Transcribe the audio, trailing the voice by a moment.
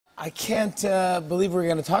I can't believe we're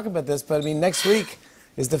going to talk about this, but I mean, next week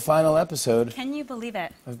is the final episode. Can you believe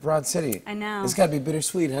it? Of Broad City. I know. It's got to be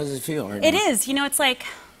bittersweet. How does it feel right now? It is. You know, it's like,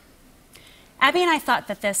 Abby and I thought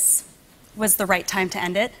that this was the right time to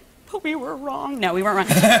end it, but we were wrong. No, we weren't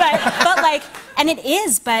wrong. but like, and it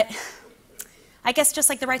is, but I guess just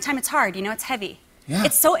like the right time, it's hard. You know, it's heavy. Yeah.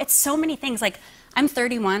 It's so many things. Like, I'm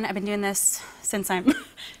 31. I've been doing this since I'm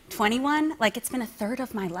 21. Like, it's been a third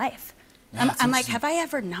of my life. Yeah, I'm like, have I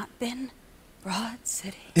ever not been Broad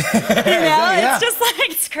City? You know, yeah. It's just like,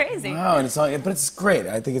 it's crazy. Wow, and it's all, but it's great.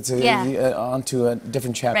 I think it's onto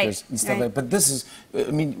different chapters and stuff like that. But this is,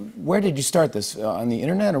 I mean, where did you start this? On the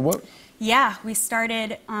internet or what? Yeah, we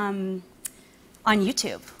started on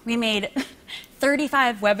YouTube. We made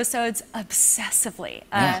 35 webisodes obsessively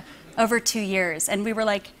over 2 years. And we were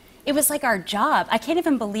like, it was like our job. I can't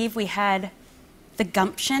even believe we had the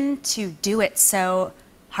gumption to do it so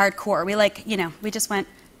hardcore. We like, you know, we just went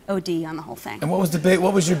OD on the whole thing. And what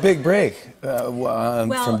was your big break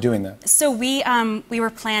from doing that? So we were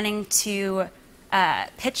planning to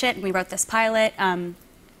pitch it, and we wrote this pilot.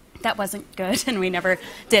 That wasn't good, and we never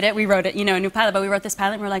did it. We wrote it, you know, a new pilot, but we wrote this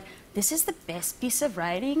pilot, and we were like, this is the best piece of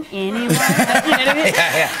writing anyone. You know what I mean?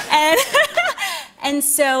 Yeah. And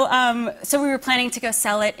so we were planning to go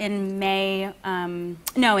sell it in May,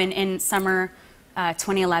 in summer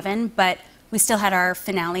 2011, but we still had our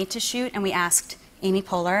finale to shoot, and we asked Amy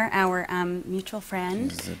Poehler, our mutual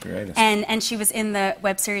friend. She's the greatest. And she was in the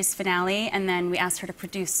web series finale, and then we asked her to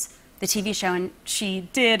produce the TV show, and she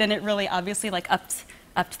did, and it really obviously like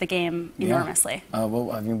upped the game enormously.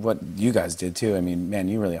 Well, I mean, what you guys did too. I mean, man,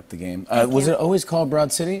 you really upped the game. Was it always called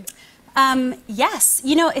Broad City? Yes.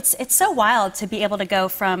 You know, it's so wild to be able to go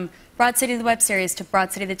from Broad City the web series to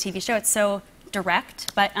Broad City the TV show. It's so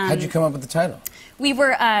direct. But how'd you come up with the title?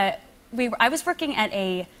 I was working at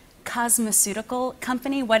a cosmeceutical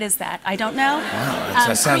company. What is that? I don't know. Wow,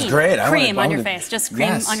 that sounds great. Cream on your face. Just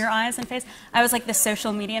cream on your eyes and face. I was like the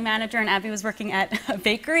social media manager, and Abby was working at a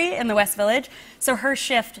bakery in the West Village. So her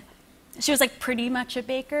shift, she was like pretty much a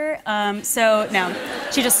baker. So no,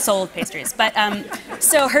 she just sold pastries. But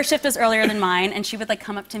so her shift was earlier than mine, and she would like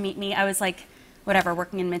come up to meet me. I was like, whatever,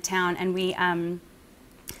 working in Midtown, and we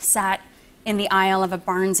sat in the aisle of a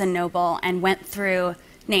Barnes & Noble and went through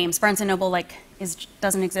names. Barnes & Noble like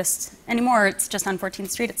doesn't exist anymore. It's just on 14th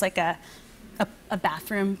Street. It's like a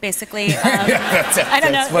bathroom, basically. I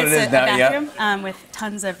don't know. It's a bathroom with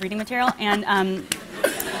tons of reading material. And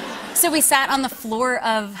so we sat on the floor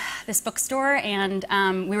of this bookstore, and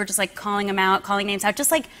we were just like calling names out. Just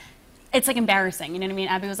like, it's like embarrassing. You know what I mean?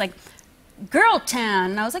 Abby was like, Girl Town.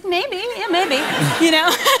 And I was like, maybe, yeah, maybe, you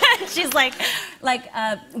know? She's like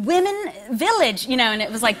Women Village, you know, and it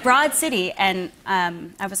was like Broad City. And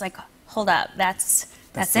I was like, hold up, that's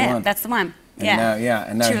it, that's the one. Yeah.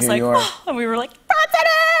 And now she was here like, you are. oh, and we were like, Broad City!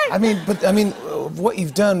 I mean, what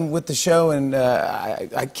you've done with the show, and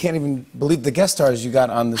I can't even believe the guest stars you got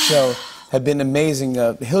on the show have been amazing.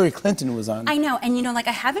 Hillary Clinton was on. I know, and you know, like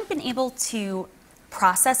I haven't been able to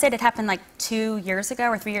process it. It happened like 2 years ago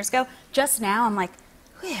or 3 years ago. Just now, I'm like,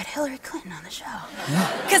 we had Hillary Clinton on the show.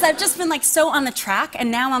 Because I've just been like so on the track,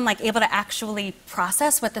 and now I'm like able to actually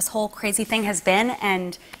process what this whole crazy thing has been,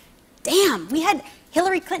 and damn, we had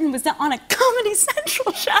Hillary Clinton was on a Comedy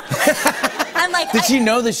Central show. I'm like, did she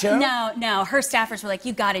know the show? No. Her staffers were like,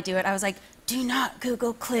 you got to do it. I was like, do not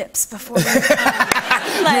Google clips before you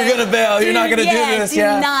like, you're gonna bail. You're not gonna do this. Do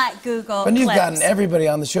not Google And you've clips. gotten everybody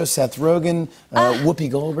on the show: Seth Rogen, Whoopi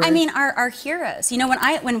Goldberg. I mean, our heroes. You know,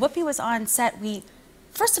 when Whoopi was on set,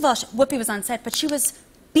 first of all, Whoopi was on set, but she was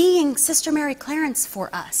being Sister Mary Clarence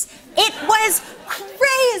for us. It was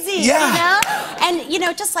crazy, you know? And, you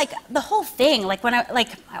know, just like the whole thing, like when I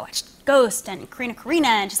watched Ghost and Karina,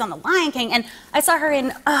 and she's on The Lion King, and I saw her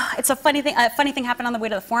in, it's a funny thing happened on the way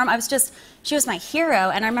to the Forum. She was my hero,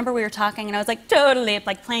 and I remember we were talking, and I was like, totally,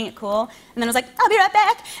 like playing it cool, and then I was like, I'll be right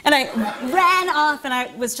back, and I ran off, and I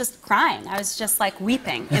was just crying. I was just like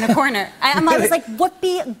weeping in a corner. I was like,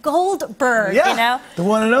 Whoopi Goldberg, you know? The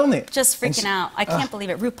one and only. Just freaking out. I can't believe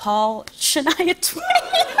it. RuPaul, Shania Twain.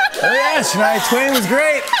 Oh yeah, Shania Twain was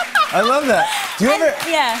great. I love that. Do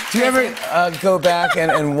you ever go back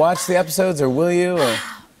and watch the episodes, or will you? Or?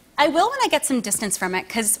 I will when I get some distance from it,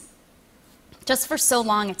 because just for so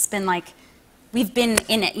long it's been like we've been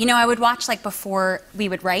in it. You know, I would watch like before we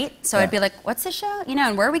would write, so I'd be like, "What's the show? You know,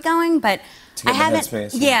 and where are we going?" But I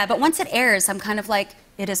haven't. Yeah, but once it airs, I'm kind of like,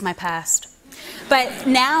 it is my past. But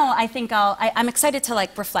now I think I'm excited to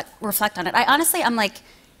like reflect on it. I'm like,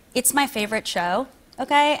 it's my favorite show.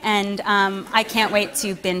 Okay, and I can't wait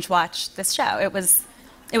to binge watch this show. It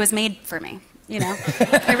was made for me. you know.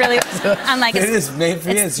 It really, I'm like, it is made for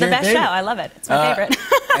you. It's the best show. I love it. It's my favorite.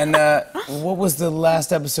 And what was the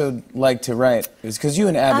last episode like to write? It was because you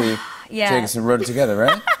and Abby Jacobson wrote it together,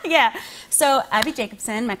 right? Yeah. So Abby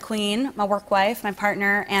Jacobson, my queen, my work wife, my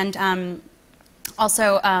partner, and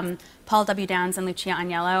also Paul W. Downs and Lucia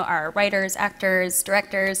Agnello are writers, actors,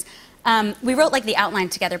 directors. We wrote like the outline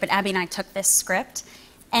together, but Abby and I took this script.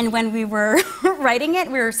 And when we were writing it,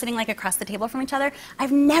 we were sitting like across the table from each other.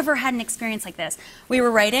 I've never had an experience like this. We were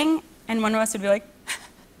writing, and one of us would be like,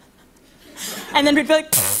 and then we'd be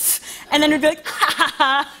like, and then we'd be like,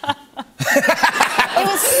 It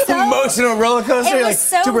was so emotional roller coaster. It was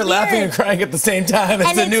so we're weird. Laughing and crying at the same time.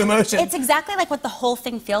 It's a new emotion. It's exactly like what the whole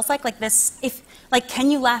thing feels like. Like this, can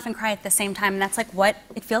you laugh and cry at the same time? And that's like what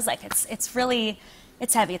it feels like. It's really,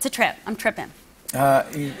 it's heavy. It's a trip. I'm tripping.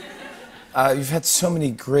 You've had so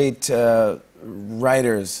many great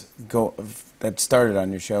writers that started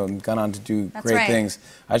on your show and gone on to do great things.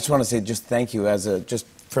 I just want to say just thank you just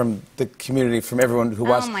from the community, from everyone who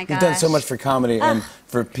watched. Oh my gosh. You've done so much for comedy and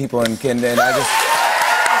for people, and I just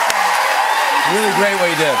really great what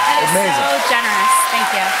you did. Amazing. So generous. Thank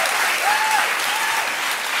you.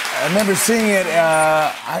 I remember seeing it.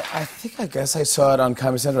 I guess I saw it on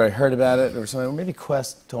Comedy Central. I heard about it or something. Or maybe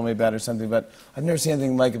Quest told me about it or something. But I've never seen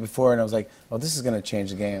anything like it before, and I was like, "Oh, this is going to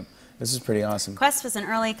change the game. This is pretty awesome." Quest was an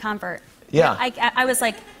early convert. Yeah. I was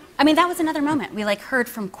like, I mean, that was another moment. We like heard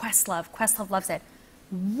from Questlove. Questlove loves it.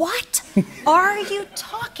 What are you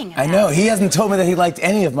talking about? I know. He hasn't told me that he liked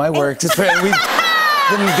any of my work.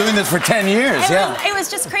 We've been doing this for 10 years. It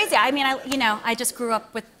was just crazy. I mean, I just grew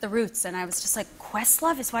up with the Roots, and I was just like,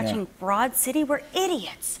 Questlove is watching Broad City. We're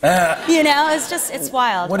idiots. It's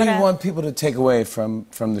wild. What do you want people to take away from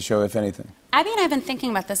the show, if anything? Abby and I have been thinking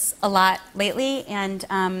about this a lot lately, and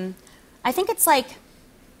I think it's like,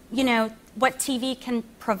 what TV can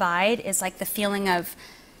provide is like the feeling of,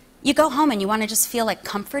 you go home and you want to just feel like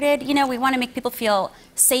comforted. We want to make people feel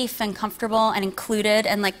safe and comfortable and included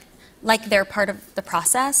and like they're part of the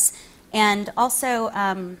process. And also,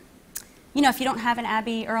 if you don't have an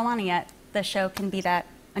Abby or Ilana yet, the show can be that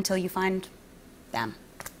until you find them.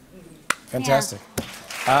 Fantastic.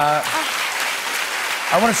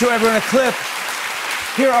 I want to show everyone a clip.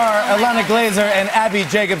 Here are Ilana Glazer and Abby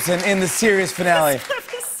Jacobson in the series finale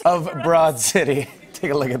of Broad City.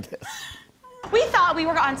 Take a look at this. We thought we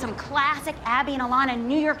were on some classic Abby and Ilana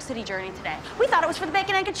New York City journey today. We thought it was for the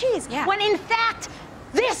bacon, egg, and cheese. Yeah. When in fact,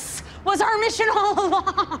 this was our mission all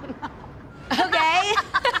along. Okay.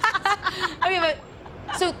 Okay, but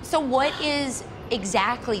so what is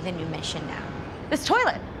exactly the new mission now? This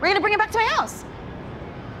toilet. We're gonna bring it back to my house.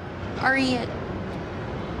 Are you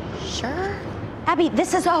sure? Abby,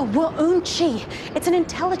 this is a Whoopi. It's an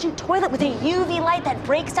intelligent toilet with a UV light that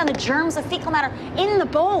breaks down the germs of fecal matter in the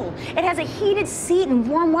bowl. It has a heated seat and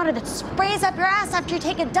warm water that sprays up your ass after you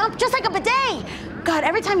take a dump, just like a bidet. God,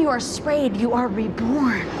 every time you are sprayed, you are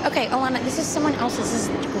reborn. Okay, Ilana, this is someone else's. This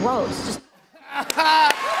is gross. Just...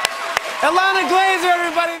 Ilana Glazer,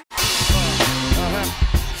 everybody!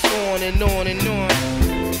 On and on and on.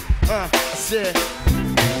 I said,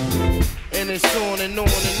 and it's on and on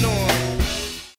and on.